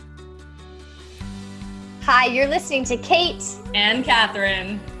Hi, you're listening to Kate and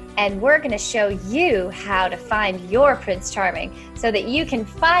Catherine, and we're going to show you how to find your Prince Charming so that you can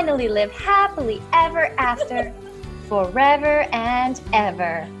finally live happily ever after, forever and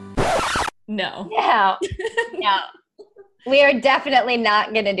ever. No. No. We are definitely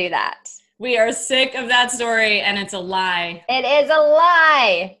not going to do that. We are sick of that story, and it's a lie. It is a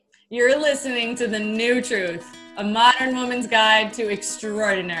lie. You're listening to The New Truth, a modern woman's guide to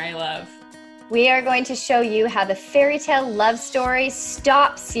extraordinary love. We are going to show you how the fairy tale love story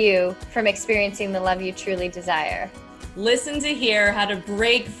stops you from experiencing the love you truly desire. Listen to hear how to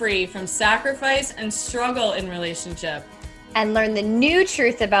break free from sacrifice and struggle in relationship. And learn the new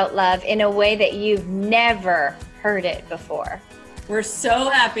truth about love in a way that you've never heard it before. We're so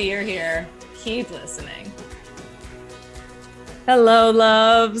happy you're here. Keep listening. Hello,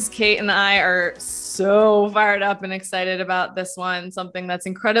 loves. Kate and I are so fired up and excited about this one, something that's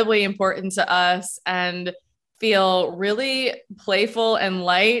incredibly important to us, and feel really playful and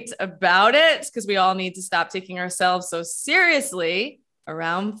light about it because we all need to stop taking ourselves so seriously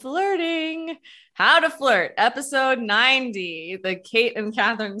around flirting. How to Flirt, episode 90, the Kate and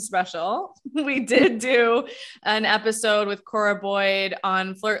Catherine special. We did do an episode with Cora Boyd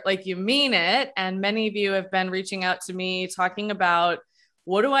on Flirt Like You Mean It, and many of you have been reaching out to me talking about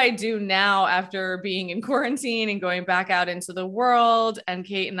what do I do now after being in quarantine and going back out into the world? And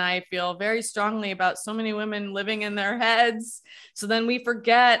Kate and I feel very strongly about so many women living in their heads. So then we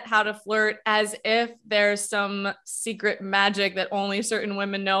forget how to flirt as if there's some secret magic that only certain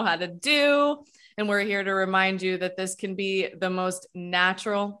women know how to do. And we're here to remind you that this can be the most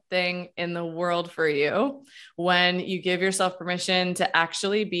natural thing in the world for you when you give yourself permission to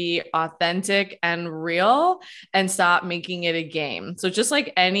actually be authentic and real and stop making it a game. So just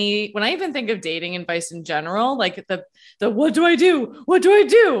like when I even think of dating advice in general, like the what do I do? What do I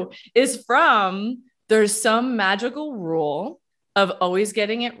do? Is from there's some magical rule of always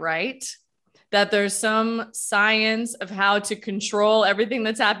getting it right, that there's some science of how to control everything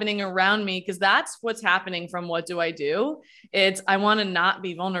that's happening around me, because that's what's happening from what do I do? It's I want to not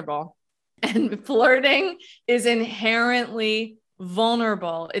be vulnerable. And flirting is inherently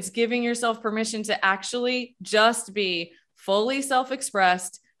vulnerable. It's giving yourself permission to actually just be fully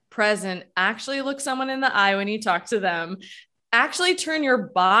self-expressed, present, actually look someone in the eye when you talk to them, actually turn your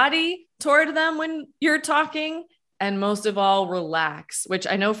body toward them when you're talking, and most of all, relax, which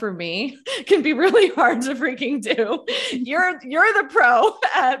I know for me can be really hard to freaking do. You're the pro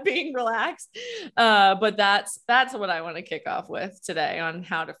at being relaxed. But that's what I want to kick off with today on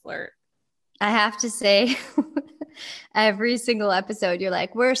how to flirt. I have to say, every single episode, you're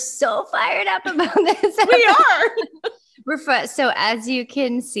like, we're so fired up about this. We are. So as you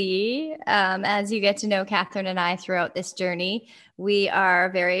can see, as you get to know Catherine and I throughout this journey, we are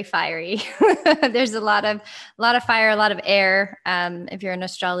very fiery. There's a lot of fire, a lot of air. If you're an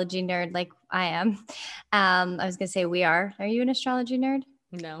astrology nerd like I am, I was going to say we are. Are you an astrology nerd?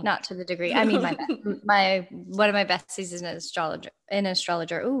 No, not to the degree. I mean, one of my besties is an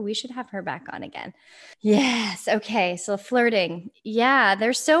astrologer. Oh, we should have her back on again. Yes. Okay. So flirting. Yeah,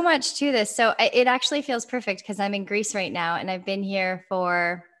 there's so much to this. So it actually feels perfect because I'm in Greece right now and I've been here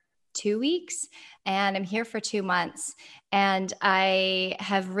for 2 weeks and I'm here for 2 months. And I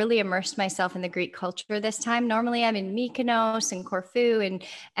have really immersed myself in the Greek culture this time. Normally I'm in Mykonos and Corfu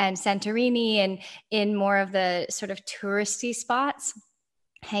and Santorini and in more of the sort of touristy spots,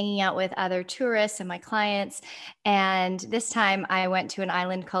 hanging out with other tourists and my clients. And this time I went to an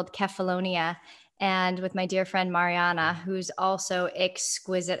island called Kefalonia and with my dear friend Mariana, who's also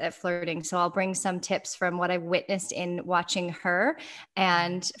exquisite at flirting. So I'll bring some tips from what I've witnessed in watching her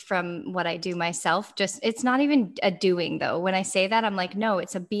and from what I do myself. It's not even a doing though. When I say that, I'm like, no,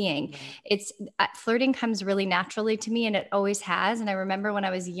 it's a being. Flirting comes really naturally to me and it always has. And I remember when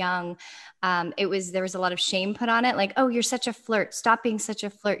I was young, there was a lot of shame put on it. Like, oh, you're such a flirt. Stop being such a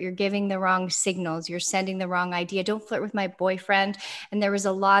flirt. You're giving the wrong signals. You're sending the wrong idea. Don't flirt with my boyfriend. And there was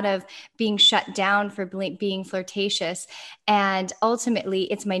a lot of being shut down for being flirtatious. And ultimately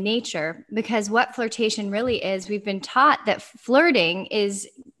it's my nature, because what flirtation really is, we've been taught that flirting is,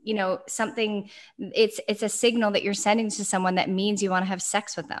 something, it's a signal that you're sending to someone that means you want to have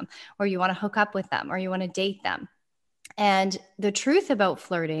sex with them or you want to hook up with them or you want to date them. And the truth about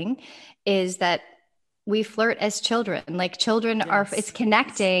flirting is that we flirt as children. Like children it's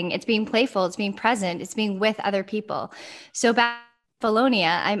connecting, it's being playful, it's being present, it's being with other people. So back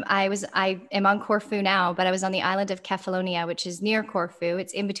Kefalonia. I am on Corfu now, but I was on the island of Kefalonia, which is near Corfu.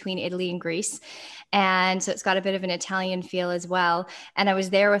 It's in between Italy and Greece. And so it's got a bit of an Italian feel as well. And I was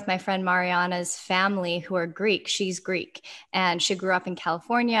there with my friend Mariana's family, who are Greek. She's Greek and she grew up in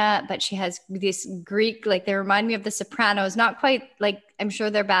California, but she has this Greek, like they remind me of the Sopranos, not quite like, I'm sure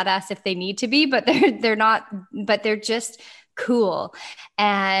they're badass if they need to be, but they're not, but they're just cool.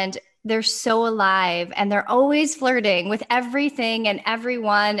 And they're so alive and they're always flirting with everything and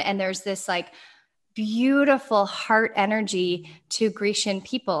everyone. And there's this like beautiful heart energy to Grecian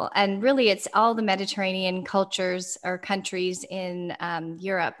people. And really, it's all the Mediterranean cultures or countries in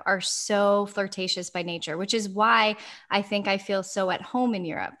Europe are so flirtatious by nature, which is why I think I feel so at home in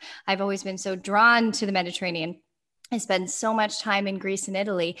Europe. I've always been so drawn to the Mediterranean. I spend so much time in Greece and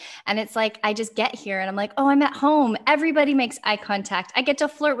Italy. And it's like, I just get here and I'm like, oh, I'm at home. Everybody makes eye contact. I get to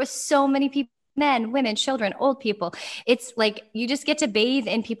flirt with so many people, men, women, children, old people. It's like you just get to bathe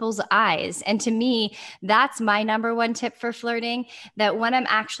in people's eyes. And to me, that's my number one tip for flirting, that when I'm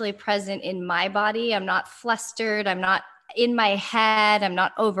actually present in my body, I'm not flustered, I'm not in my head, I'm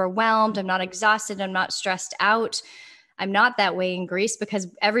not overwhelmed, I'm not exhausted, I'm not stressed out. I'm not that way in Greece because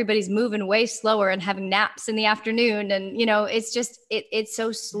everybody's moving way slower and having naps in the afternoon. And, you know, it's just, it's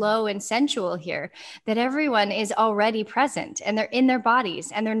so slow and sensual here that everyone is already present and they're in their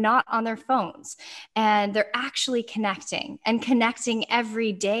bodies and they're not on their phones and they're actually connecting and connecting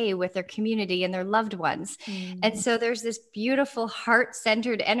every day with their community and their loved ones. Mm. And so there's this beautiful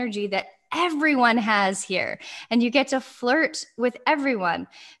heart-centered energy that everyone has here and you get to flirt with everyone.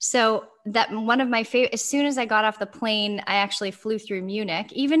 So that one of my favorite, as soon as I got off the plane, I actually flew through Munich.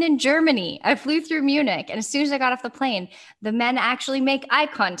 Even in Germany, I flew through Munich. And as soon as I got off the plane, the men actually make eye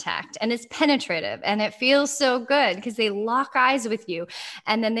contact and it's penetrative and it feels so good because they lock eyes with you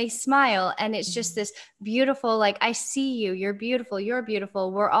and then they smile. And it's just this beautiful, like, I see you, you're beautiful,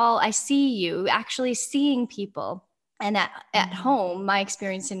 we're all, I see you, actually seeing people. And at home, my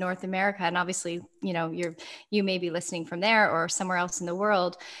experience in North America, and obviously, you know, you may be listening from there or somewhere else in the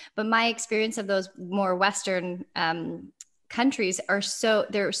world, but my experience of those more Western countries are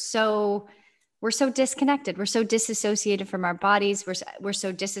we're so disconnected. We're so disassociated from our bodies. We're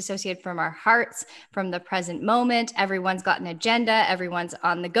so disassociated from our hearts, from the present moment. Everyone's got an agenda. Everyone's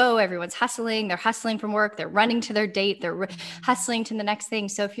on the go. Everyone's hustling. They're hustling from work. They're running to their date. They're hustling to the next thing.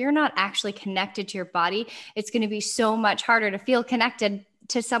 So if you're not actually connected to your body, it's going to be so much harder to feel connected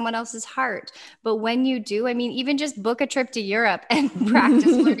to someone else's heart. But when you do, I mean, even just book a trip to Europe and practice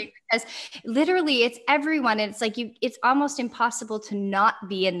flirting, because literally it's everyone. And it's like it's almost impossible to not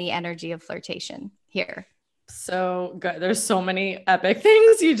be in the energy of flirtation here. So good. There's so many epic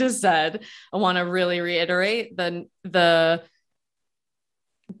things you just said. I want to really reiterate the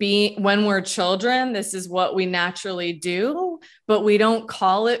when we're children, this is what we naturally do, but we don't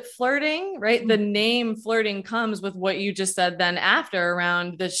call it flirting, right? Mm-hmm. The name flirting comes with what you just said then after,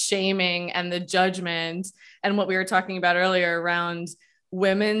 around the shaming and the judgment and what we were talking about earlier around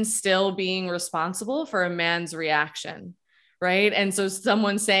women still being responsible for a man's reaction. Right. And so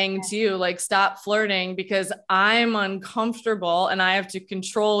someone saying to you, like, stop flirting because I'm uncomfortable and I have to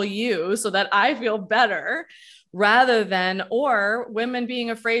control you so that I feel better, rather than, or women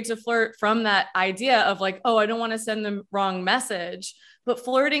being afraid to flirt from that idea of like, oh, I don't want to send the wrong message. But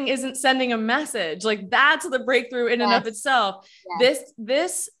flirting isn't sending a message. Like, that's the breakthrough in and of itself. Yes.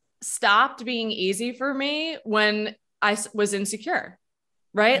 This stopped being easy for me when I was insecure.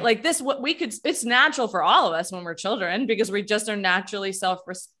 Right? Like this, it's natural for all of us when we're children because we just are naturally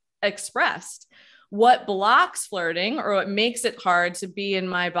self-expressed. What blocks flirting, or what makes it hard to be in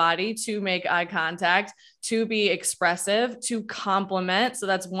my body, to make eye contact, to be expressive, to compliment. So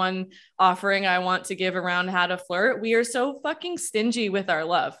that's one offering I want to give around how to flirt. We are so fucking stingy with our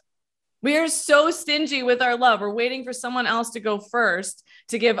love. We are so stingy with our love. We're waiting for someone else to go first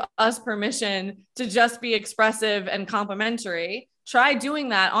to give us permission to just be expressive and complimentary. Try doing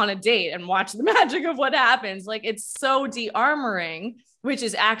that on a date and watch the magic of what happens. Like, it's so de-armoring, which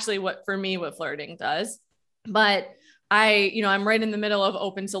is actually what flirting does. But I'm right in the middle of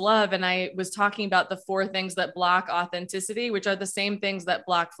Open to Love. And I was talking about the 4 things that block authenticity, which are the same things that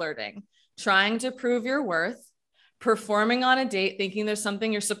block flirting: trying to prove your worth, performing on a date, thinking there's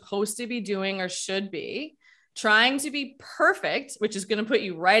something you're supposed to be doing or should be, trying to be perfect, which is going to put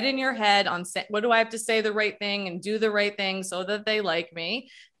you right in your head on what do I have to say the right thing and do the right thing so that they like me,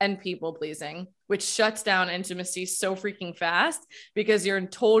 and people pleasing, which shuts down intimacy so freaking fast because you're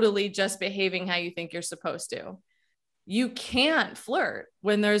totally just behaving how you think you're supposed to. You can't flirt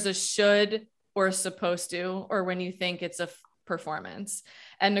when there's a should or supposed to, or when you think it's a performance.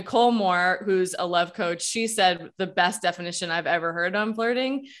 And Nicole Moore, who's a love coach, she said the best definition I've ever heard on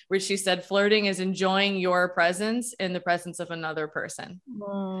flirting, where she said flirting is enjoying your presence in the presence of another person.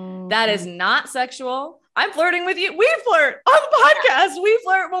 Mm-hmm. That is not sexual. I'm flirting with you. We flirt on the podcast. We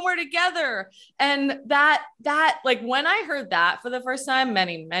flirt when we're together. And that like when I heard that for the first time,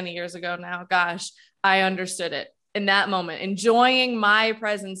 many, many years ago now, gosh, I understood it in that moment, enjoying my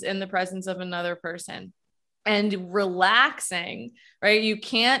presence in the presence of another person. And relaxing, right?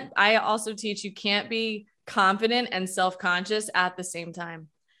 I also teach you can't be confident and self-conscious at the same time.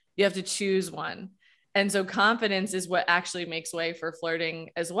 You have to choose one. And so confidence is what actually makes way for flirting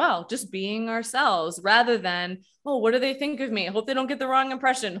as well. Just being ourselves rather than, oh, what do they think of me? Hope they don't get the wrong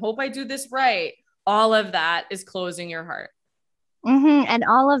impression. Hope I do this right. All of that is closing your heart. Mm-hmm. And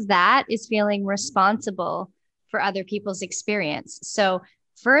all of that is feeling responsible for other people's experience. So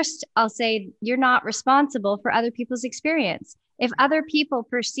first, I'll say you're not responsible for other people's experience. If other people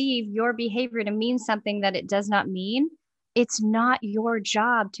perceive your behavior to mean something that it does not mean, it's not your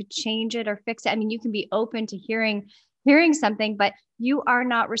job to change it or fix it. I mean, you can be open to hearing something, but you are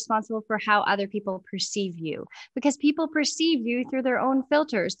not responsible for how other people perceive you, because people perceive you through their own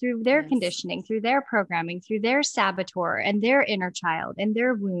filters, through their conditioning, through their programming, through their saboteur and their inner child and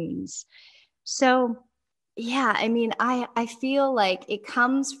their wounds. So yeah, I mean, I feel like it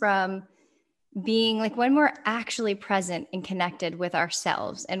comes from being like when we're actually present and connected with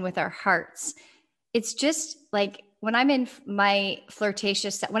ourselves and with our hearts. It's just like when I'm in my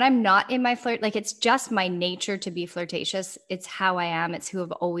flirtatious, when I'm not in my flirt, like it's just my nature to be flirtatious. It's how I am. It's who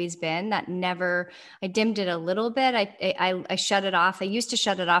I've always been. That never, I dimmed it a little bit. I shut it off. I used to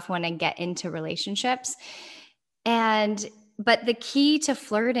shut it off when I get into relationships. But the key to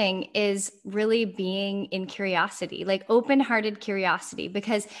flirting is really being in curiosity, like open-hearted curiosity,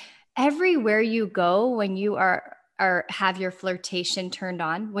 because everywhere you go when you are have your flirtation turned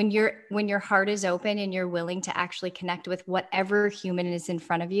on, when your heart is open and you're willing to actually connect with whatever human is in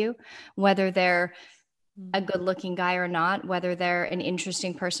front of you, whether they're a good-looking guy or not, whether they're an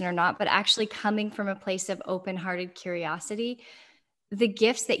interesting person or not, but actually coming from a place of open-hearted curiosity, the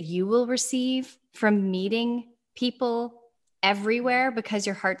gifts that you will receive from meeting people everywhere because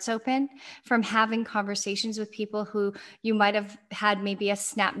your heart's open, from having conversations with people who you might have had maybe a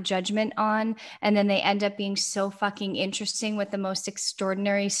snap judgment on, and then they end up being so fucking interesting with the most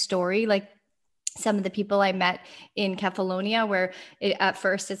extraordinary story. Like some of the people I met in Catalonia, where at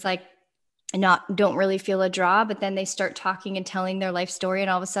first it's like, don't really feel a draw, but then they start talking and telling their life story. And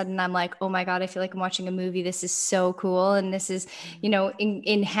all of a sudden I'm like, oh my God, I feel like I'm watching a movie. This is so cool. And this is,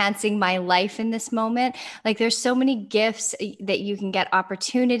 enhancing my life in this moment. Like there's so many gifts that you can get,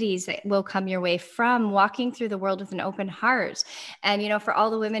 opportunities that will come your way from walking through the world with an open heart. And, for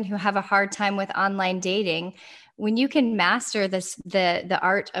all the women who have a hard time with online dating, when you can master the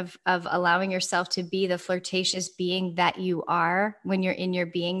art of allowing yourself to be the flirtatious being that you are, when you're in your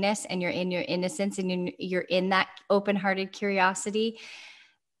beingness and you're in your innocence and you're in that open-hearted curiosity,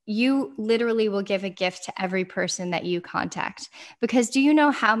 you literally will give a gift to every person that you contact. Because do you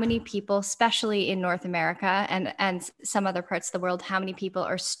know how many people, especially in North America and some other parts of the world, how many people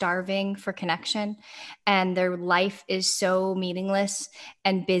are starving for connection and their life is so meaningless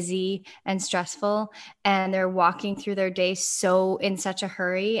and busy and stressful, and they're walking through their day so in such a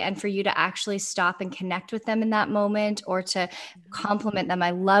hurry, and for you to actually stop and connect with them in that moment or to compliment them.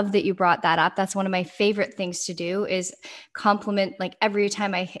 I love that you brought that up. That's one of my favorite things to do, is compliment. Like every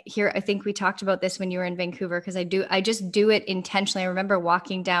time I think we talked about this when you were in Vancouver, because I just do it intentionally. I remember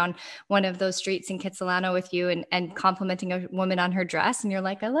walking down one of those streets in Kitsilano with you and complimenting a woman on her dress. And you're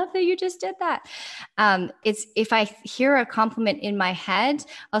like, I love that you just did that. It's, if I hear a compliment in my head,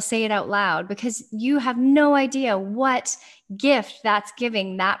 I'll say it out loud, because you have no idea what gift that's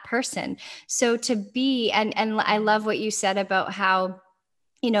giving that person. So to be, and I love what you said about how,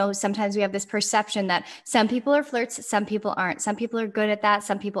 sometimes we have this perception that some people are flirts, some people aren't. Some people are good at that,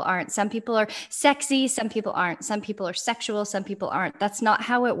 some people aren't. Some people are sexy, some people aren't. Some people are sexual, some people aren't. That's not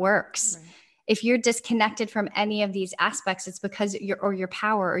how it works. Right. If you're disconnected from any of these aspects, it's because your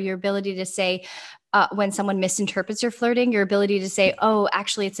power or your ability to say, when someone misinterprets your flirting, your ability to say, oh,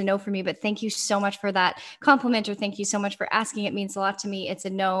 actually it's a no for me, but thank you so much for that compliment, or thank you so much for asking. It means a lot to me. It's a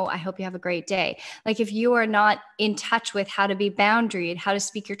no. I hope you have a great day. Like if you are not in touch with how to be boundaried, how to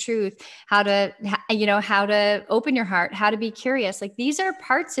speak your truth, how to open your heart, how to be curious, like these are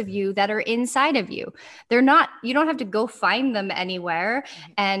parts of you that are inside of you. They're not, you don't have to go find them anywhere.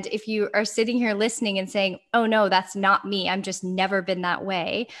 And if you are sitting here listening and saying, oh no, that's not me, I'm just never been that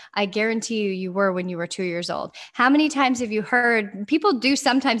way, I guarantee you were when when you were 2 years old? How many times have you heard people do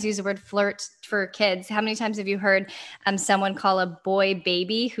sometimes use the word flirt for kids? How many times have you heard someone call a boy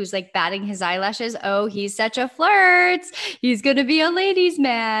baby who's like batting his eyelashes? Oh, he's such a flirt. He's going to be a ladies'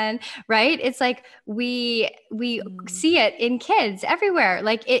 man, right? It's like we see it in kids everywhere.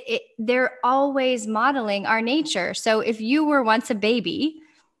 Like they're always modeling our nature. So if you were once a baby,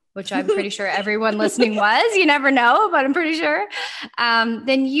 which I'm pretty sure everyone listening was, you never know, but I'm pretty sure,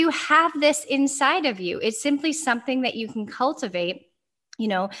 then you have this inside of you. It's simply something that you can cultivate. You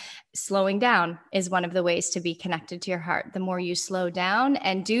know, slowing down is one of the ways to be connected to your heart. The more you slow down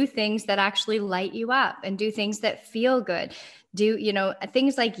and do things that actually light you up and do things that feel good, do,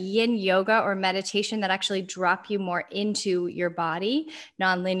 things like yin yoga or meditation that actually drop you more into your body,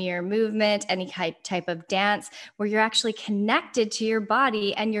 nonlinear movement, any type of dance where you're actually connected to your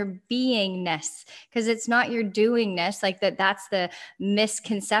body and your beingness, because it's not your doingness. Like that's the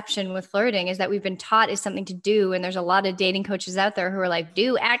misconception with flirting, is that we've been taught is something to do. And there's a lot of dating coaches out there who are like,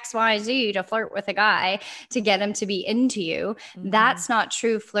 do XYZ to flirt with a guy to get him to be into you. That's not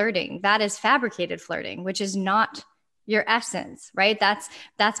true flirting. That is fabricated flirting, which is not your essence, right?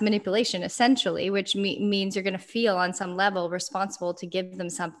 That's manipulation essentially, which means you're going to feel on some level responsible to give them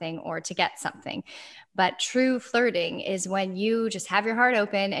something or to get something. But true flirting is when you just have your heart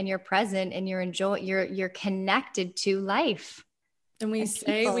open and you're present and you're connected to life. And we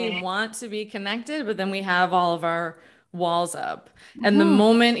say we want to be connected, but then we have all of our walls up. And the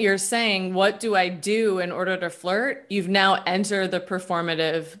moment you're saying, what do I do in order to flirt? You've now entered the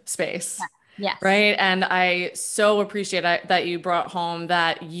performative space. Yes. Right. And I so appreciate that you brought home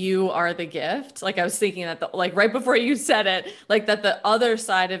that you are the gift. Like I was thinking that like right before you said it, like that the other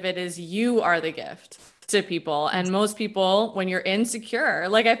side of it is you are the gift to people. And most people, when you're insecure,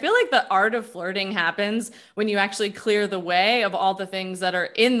 like I feel like the art of flirting happens when you actually clear the way of all the things that are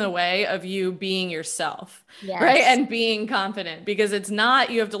in the way of you being yourself. Yes. Right. And being confident, because it's not,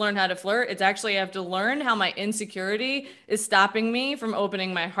 you have to learn how to flirt. It's actually, I have to learn how my insecurity is stopping me from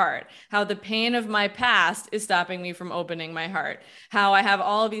opening my heart, how the pain of my past is stopping me from opening my heart, how I have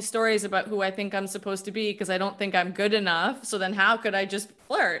all of these stories about who I think I'm supposed to be because I don't think I'm good enough. So then how could I just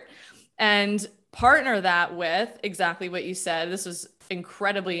flirt? And partner that with exactly what you said. This was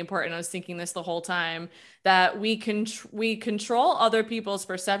incredibly important. I was thinking this the whole time, that we control other people's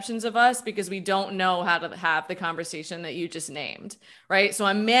perceptions of us because we don't know how to have the conversation that you just named, right? So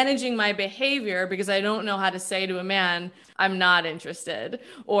I'm managing my behavior because I don't know how to say to a man, I'm not interested,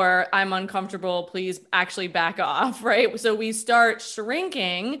 or I'm uncomfortable, please actually back off, right? So we start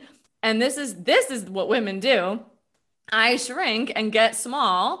shrinking, and this is what women do. I shrink and get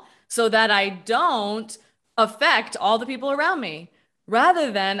small so that I don't affect all the people around me.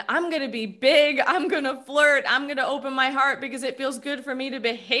 Rather than I'm going to be big, I'm going to flirt, I'm going to open my heart because it feels good for me to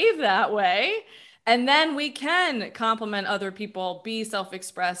behave that way. And then we can compliment other people, be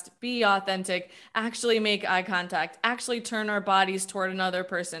self-expressed, be authentic, actually make eye contact, actually turn our bodies toward another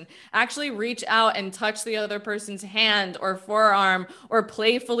person, actually reach out and touch the other person's hand or forearm or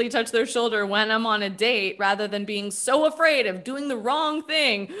playfully touch their shoulder when I'm on a date, rather than being so afraid of doing the wrong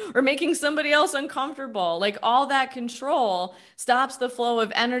thing or making somebody else uncomfortable. Like all that control stops the flow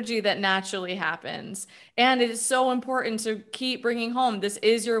of energy that naturally happens. And it is so important to keep bringing home, this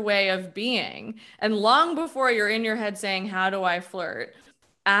is your way of being. And long before you're in your head saying, how do I flirt?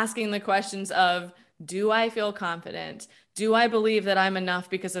 Asking the questions of, do I feel confident? Do I believe that I'm enough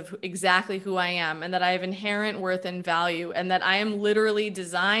because of exactly who I am, and that I have inherent worth and value, and that I am literally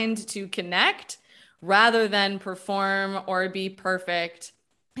designed to connect rather than perform or be perfect?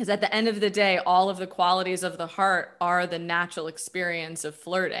 Because at the end of the day, all of the qualities of the heart are the natural experience of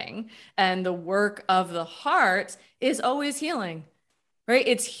flirting. And the work of the heart is always healing, right?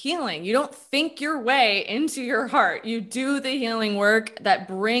 It's healing. You don't think your way into your heart. You do the healing work that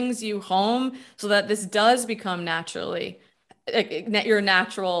brings you home so that this does become naturally your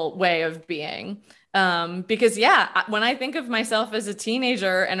natural way of being. Because yeah, when I think of myself as a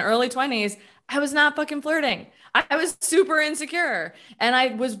teenager and early 20s, I was not fucking flirting. I was super insecure, and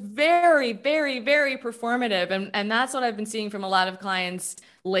I was very, very, very performative. And that's what I've been seeing from a lot of clients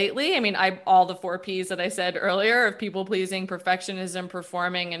lately. I mean, all the 4 Ps that I said earlier of people pleasing, perfectionism,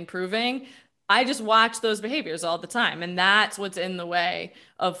 performing, and proving. I just watch those behaviors all the time. And that's what's in the way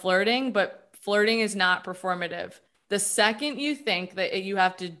of flirting. But flirting is not performative. The second you think that you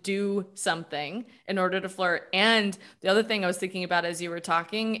have to do something in order to flirt. And the other thing I was thinking about as you were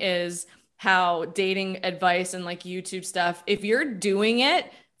talking is how dating advice and like YouTube stuff, if you're doing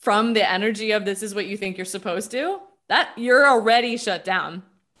it from the energy of this is what you think you're supposed to, that you're already shut down.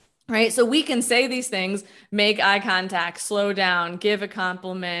 right? So we can say these things, make eye contact, slow down, give a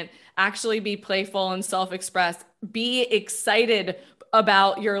compliment, actually be playful and self-express, be excited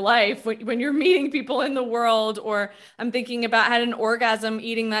about your life when you're meeting people in the world. Or I'm thinking about, I had an orgasm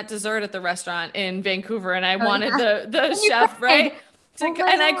eating that dessert at the restaurant in Vancouver, and I Oh wanted yeah. the And you chef, cried. right? Oh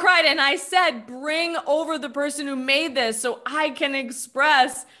my And I God. cried and I said, bring over the person who made this so I can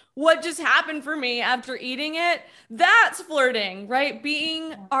express what just happened for me after eating it. That's flirting, right?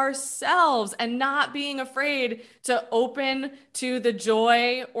 Being ourselves and not being afraid to open to the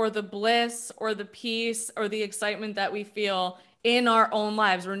joy or the bliss or the peace or the excitement that we feel in our own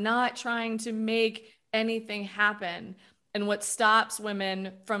lives. We're not trying to make anything happen. And what stops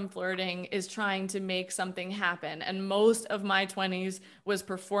women from flirting is trying to make something happen. And most of my 20s was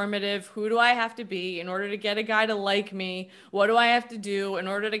performative. Who do I have to be in order to get a guy to like me? What do I have to do in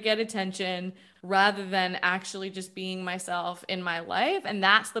order to get attention? Rather than actually just being myself in my life. And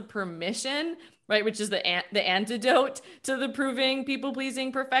that's the permission, right? Which is the antidote to the proving, people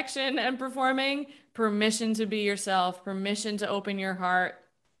pleasing, perfection, and performing. Permission to be yourself, permission to open your heart,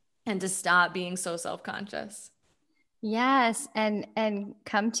 and to stop being so self-conscious. Yes, and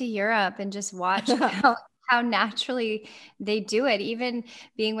come to Europe and just watch how naturally they do it. Even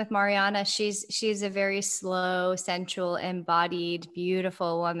being with Mariana, she's a very slow, sensual, embodied,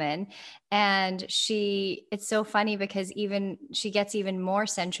 beautiful woman. And it's so funny because even she gets even more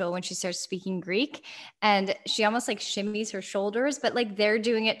sensual when she starts speaking Greek, and she almost like shimmies her shoulders, but like they're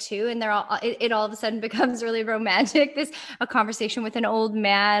doing it too, and it all of a sudden becomes really romantic. This a conversation with an old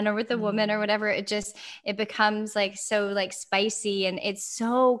man or with a woman or whatever. It becomes like so like spicy, and it's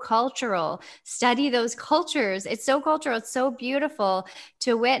so cultural. Study those cultures. It's so cultural. It's so beautiful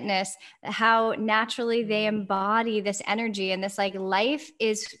to witness how naturally they embody this energy, and this like life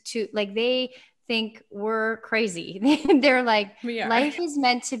is to like they think we're crazy. They're like, We are. life is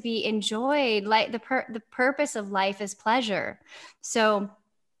meant to be enjoyed. Like the purpose of life is pleasure. So,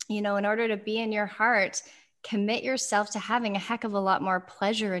 in order to be in your heart, commit yourself to having a heck of a lot more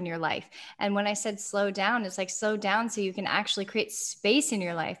pleasure in your life. And when I said slow down, it's like slow down so you can actually create space in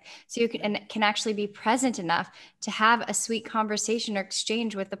your life, so you can actually be present enough to have a sweet conversation or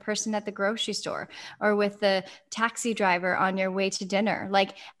exchange with the person at the grocery store or with the taxi driver on your way to dinner.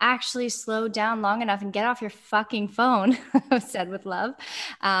 Like, actually slow down long enough and get off your fucking phone. Said with love.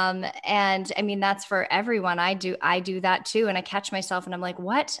 And I mean, that's for everyone. I do that too. And I catch myself and I'm like,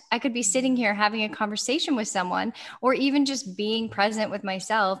 what? I could be sitting here having a conversation with someone or even just being present with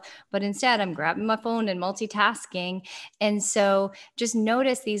myself. But instead, I'm grabbing my phone and multitasking. And so just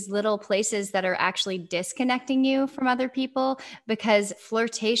notice these little places that are actually disconnecting you from other people, because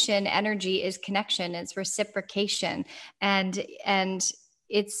flirtation energy is connection, it's reciprocation. And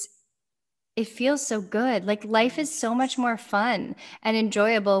it feels so good. Like, life is so much more fun and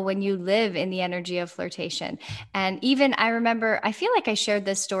enjoyable when you live in the energy of flirtation. And even I remember, I feel like I shared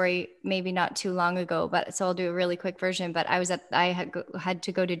this story maybe not too long ago, but so I'll do a really quick version. But I had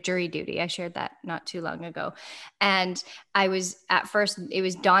to go to jury duty. I shared that not too long ago. And I was at first, it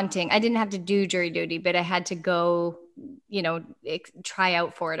was daunting. I didn't have to do jury duty, but I had to go, try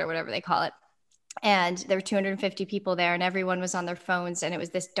out for it or whatever they call it. And there were 250 people there, and everyone was on their phones, and it was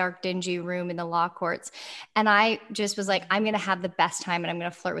this dark, dingy room in the law courts. And I just was like, I'm going to have the best time and I'm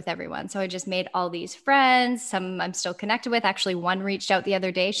going to flirt with everyone. So I just made all these friends. Some I'm still connected with. Actually, one reached out the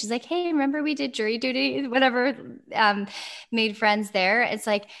other day. She's like, hey, remember we did jury duty, whatever. um, Made friends there. It's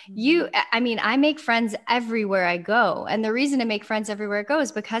like, I mean, I make friends everywhere I go. And the reason I make friends everywhere I go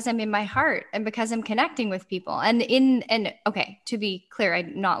is because I'm in my heart and because I'm connecting with people. And okay, to be clear,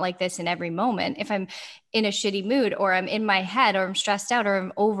 I'm not like this in every moment. If I'm in a shitty mood or I'm in my head or I'm stressed out or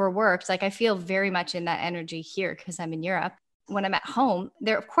I'm overworked, like I feel very much in that energy here because I'm in Europe. When I'm at home,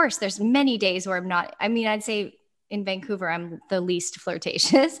 of course, there's many days where I'm not. I mean, I'd say in Vancouver, I'm the least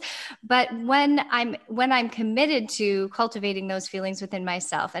flirtatious. But when I'm committed to cultivating those feelings within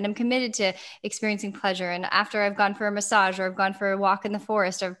myself, and I'm committed to experiencing pleasure, and after I've gone for a massage or I've gone for a walk in the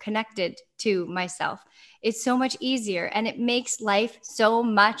forest or I've connected to myself, it's so much easier and it makes life so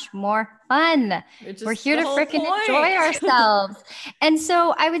much more fun. It's We're just here the to whole freaking enjoy point. ourselves. And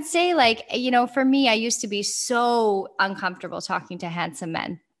so I would say, like, for me, I used to be so uncomfortable talking to handsome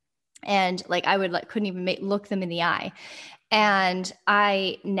men. And like I would like couldn't even look them in the eye. And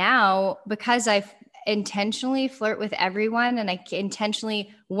I now, because I've intentionally flirt with everyone, and I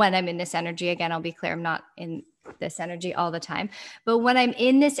intentionally, when I'm in this energy, again, I'll be clear, I'm not in this energy all the time, but when I'm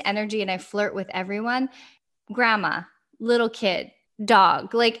in this energy and I flirt with everyone, grandma, little kid,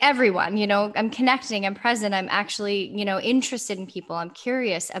 dog, like everyone, I'm connecting, I'm present, I'm actually, interested in people, I'm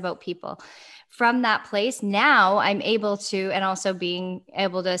curious about people. from that place, now I'm able to, and also being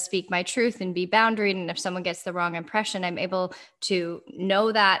able to speak my truth and be boundaried. And if someone gets the wrong impression, I'm able to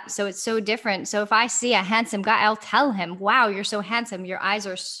know that. So it's so different. So if I see a handsome guy, I'll tell him, wow, you're so handsome. Your eyes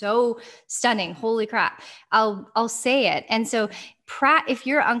are so stunning. Holy crap. I'll say it. And so if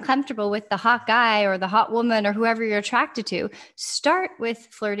you're uncomfortable with the hot guy or the hot woman or whoever you're attracted to, start with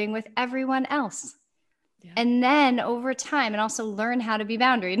flirting with everyone else. Yeah. And then over time, and also learn how to be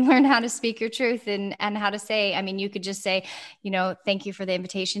boundary and learn how to speak your truth and how to say, I mean, you could just say, thank you for the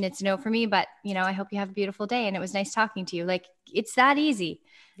invitation. It's a no for me, but I hope you have a beautiful day. And it was nice talking to you. Like, it's that easy.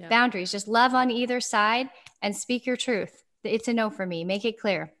 Yeah. Boundaries, just love on either side and speak your truth. It's a no for me. Make it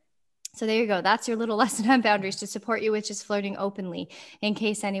clear. So there you go. That's your little lesson on boundaries to support you with just flirting openly in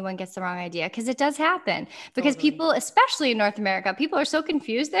case anyone gets the wrong idea. Because it does happen. Because people, especially in North America, people are so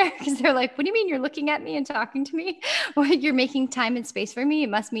confused there because they're like, what do you mean you're looking at me and talking to me? Or you're making time and space for me? It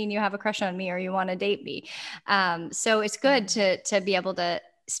must mean you have a crush on me or you want to date me. So it's good to be able to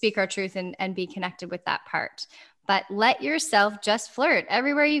speak our truth and be connected with that part. But let yourself just flirt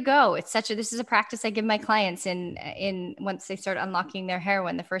everywhere you go. This is a practice I give my clients in once they start unlocking their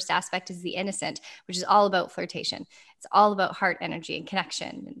heroine. The first aspect is the innocent, which is all about flirtation. It's all about heart energy and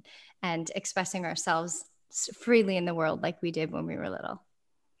connection and expressing ourselves freely in the world like we did when we were little.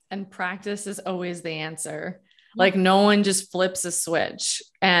 And practice is always the answer. Yeah. Like, no one just flips a switch.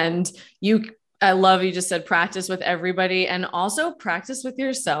 And I love you just said practice with everybody and also practice with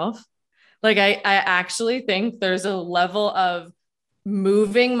yourself. Like, I actually think there's a level of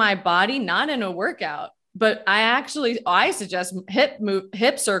moving my body, not in a workout, but I suggest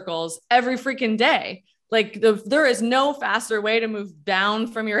hip circles every freaking day. Like, there is no faster way to move down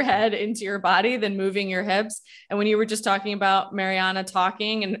from your head into your body than moving your hips. And when you were just talking about Mariana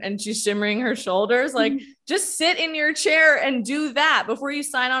talking and she's shimmering her shoulders, like, just sit in your chair and do that before you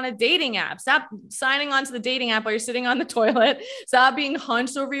sign on a dating app. Stop signing onto the dating app while you're sitting on the toilet. Stop being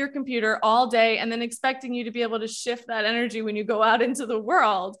hunched over your computer all day and then expecting you to be able to shift that energy when you go out into the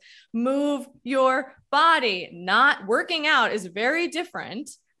world. Move your body. Not working out is very different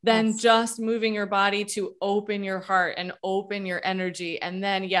than just moving your body to open your heart and open your energy. And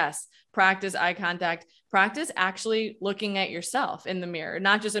then, yes, practice eye contact, practice actually looking at yourself in the mirror,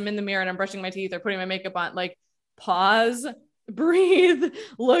 not just I'm in the mirror and I'm brushing my teeth or putting my makeup on. Like, pause, breathe,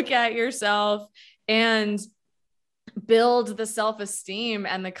 look at yourself and build the self-esteem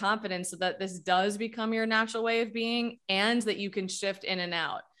and the confidence so that this does become your natural way of being and that you can shift in and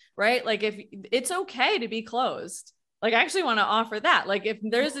out, right? Like, if it's okay to be closed. Like, I actually want to offer that. Like, if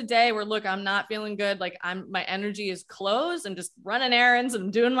there's a day where, look, I'm not feeling good, like my energy is closed, I'm just running errands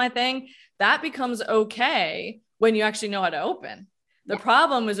and doing my thing, that becomes okay when you actually know how to open. The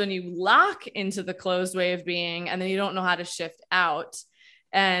problem is when you lock into the closed way of being and then you don't know how to shift out.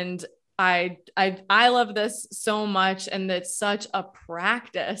 And I love this so much. And it's such a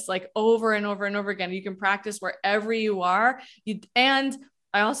practice, like over and over and over again. You can practice wherever you are. And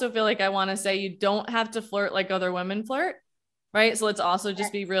I also feel like I want to say you don't have to flirt like other women flirt, right? So let's also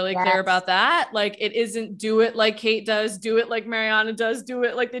just be really clear about that. Like, it isn't do it like Kate does, do it like Mariana does, do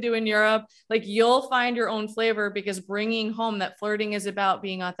it like they do in Europe. Like, you'll find your own flavor because bringing home that flirting is about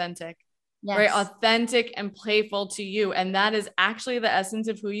being authentic, right? Authentic and playful to you. And that is actually the essence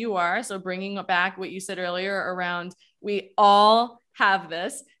of who you are. So bringing back what you said earlier around, we all have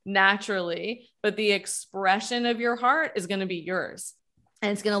this naturally, but the expression of your heart is going to be yours.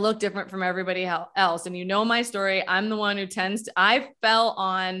 And it's going to look different from everybody else. And you know my story. I'm the one who I fell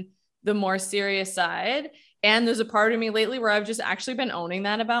on the more serious side. And there's a part of me lately where I've just actually been owning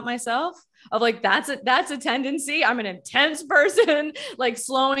that about myself of like, that's a tendency. I'm an intense person, like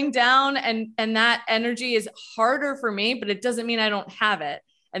slowing down. And that energy is harder for me, but it doesn't mean I don't have it.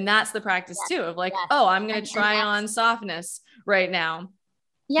 And that's the practice too of like, oh, I'm going to try on softness right now.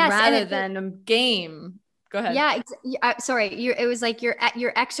 Yes. Rather than a game. Go ahead. Yeah. Sorry. It was like you're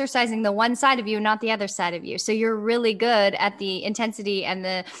exercising the one side of you, not the other side of you. So you're really good at the intensity and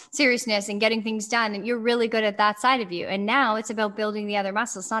the seriousness and getting things done. And you're really good at that side of you. And now it's about building the other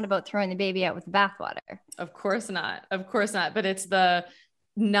muscles. It's not about throwing the baby out with the bathwater. Of course not. Of course not. But it's the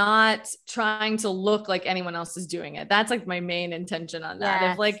not trying to look like anyone else is doing it. That's like my main intention on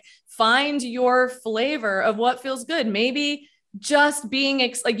that. Of like, find your flavor of what feels good. Maybe just being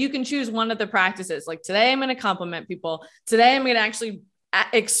like, you can choose one of the practices. Like, today I'm going to compliment people. Today I'm going to actually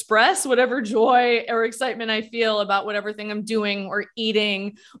express whatever joy or excitement I feel about whatever thing I'm doing or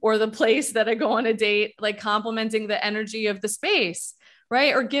eating or the place that I go on a date, like complimenting the energy of the space,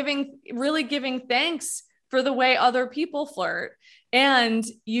 right? Or giving thanks for the way other people flirt. And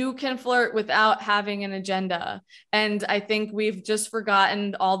you can flirt without having an agenda. And I think we've just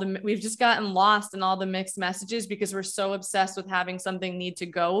gotten lost in all the mixed messages because we're so obsessed with having something need to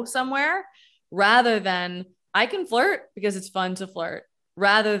go somewhere, rather than I can flirt because it's fun to flirt,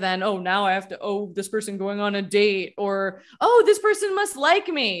 rather than, oh, now I have to, oh, this person going on a date, or, oh, this person must like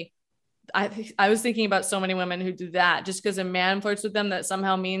me. I was thinking about so many women who do that just because a man flirts with them, that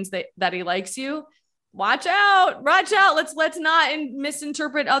somehow means that he likes you. Watch out. Let's not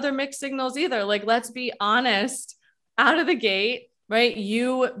misinterpret other mixed signals either. Like, let's be honest out of the gate, right?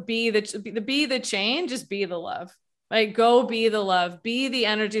 You be the change, just be the love. Like, go be the love, be the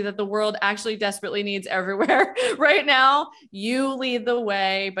energy that the world actually desperately needs everywhere right now. You lead the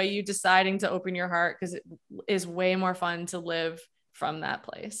way by you deciding to open your heart, because it is way more fun to live from that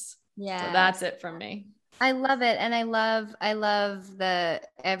place. Yeah. So that's it from me. I love it. And I love the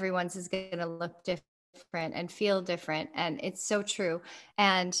everyone's is going to look different and feel different. And it's so true.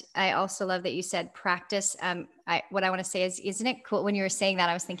 And I also love that you said practice. What I want to say is, isn't it cool? When you were saying that,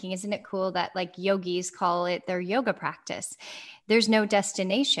 I was thinking, isn't it cool that like yogis call it their yoga practice? There's no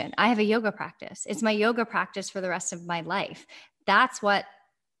destination. I have a yoga practice. It's my yoga practice for the rest of my life. That's what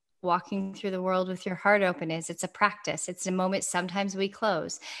walking through the world with your heart open is. It's a practice. It's a moment. Sometimes we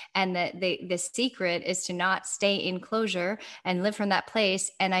close. And the secret is to not stay in closure and live from that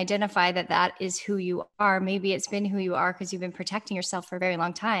place and identify that that is who you are. Maybe it's been who you are because you've been protecting yourself for a very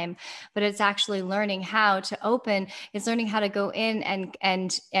long time, but it's actually learning how to open. It's learning how to go in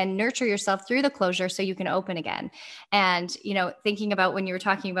and nurture yourself through the closure so you can open again. And, thinking about when you were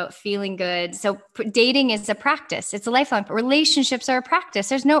talking about feeling good. So dating is a practice. It's a lifelong. Relationships are a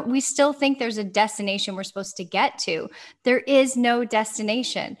practice. We still think there's a destination we're supposed to get to. There is no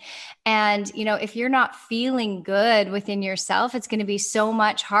destination. And, if you're not feeling good within yourself, it's going to be so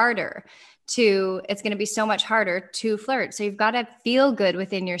much harder to flirt. So you've got to feel good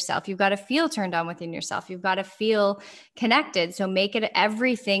within yourself. You've got to feel turned on within yourself. You've got to feel connected. So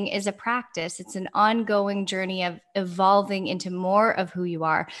everything is a practice. It's an ongoing journey of evolving into more of who you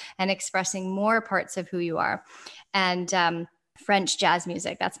are and expressing more parts of who you are. And, French jazz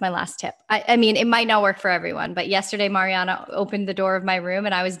music. That's my last tip. I mean, it might not work for everyone, but yesterday Mariana opened the door of my room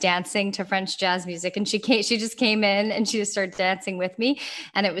and I was dancing to French jazz music, and she just came in and she just started dancing with me,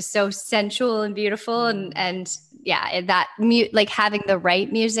 and it was so sensual and beautiful. And yeah, that like having the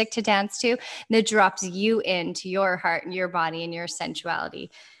right music to dance to that drops you into your heart and your body and your sensuality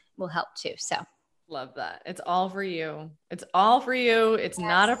will help too. So love that. It's all for you. It's all for you. It's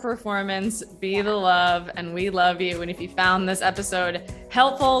not a performance. Be the love. And we love you. And if you found this episode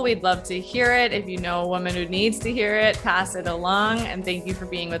helpful, we'd love to hear it. If you know a woman who needs to hear it, pass it along. And thank you for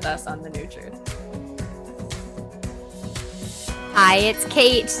being with us on The New Truth. Hi, it's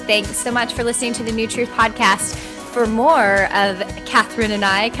Kate. Thanks so much for listening to The New Truth podcast. For more of Catherine and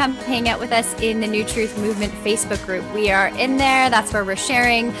I, come hang out with us in the New Truth Movement Facebook group. We are in there. That's where we're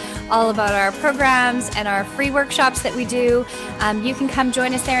sharing all about our programs and our free workshops that we do. You can come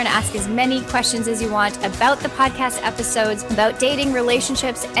join us there and ask as many questions as you want about the podcast episodes, about dating,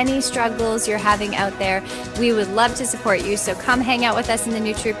 relationships, any struggles you're having out there. We would love to support you. So come hang out with us in the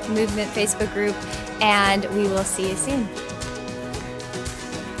New Truth Movement Facebook group, and we will see you soon.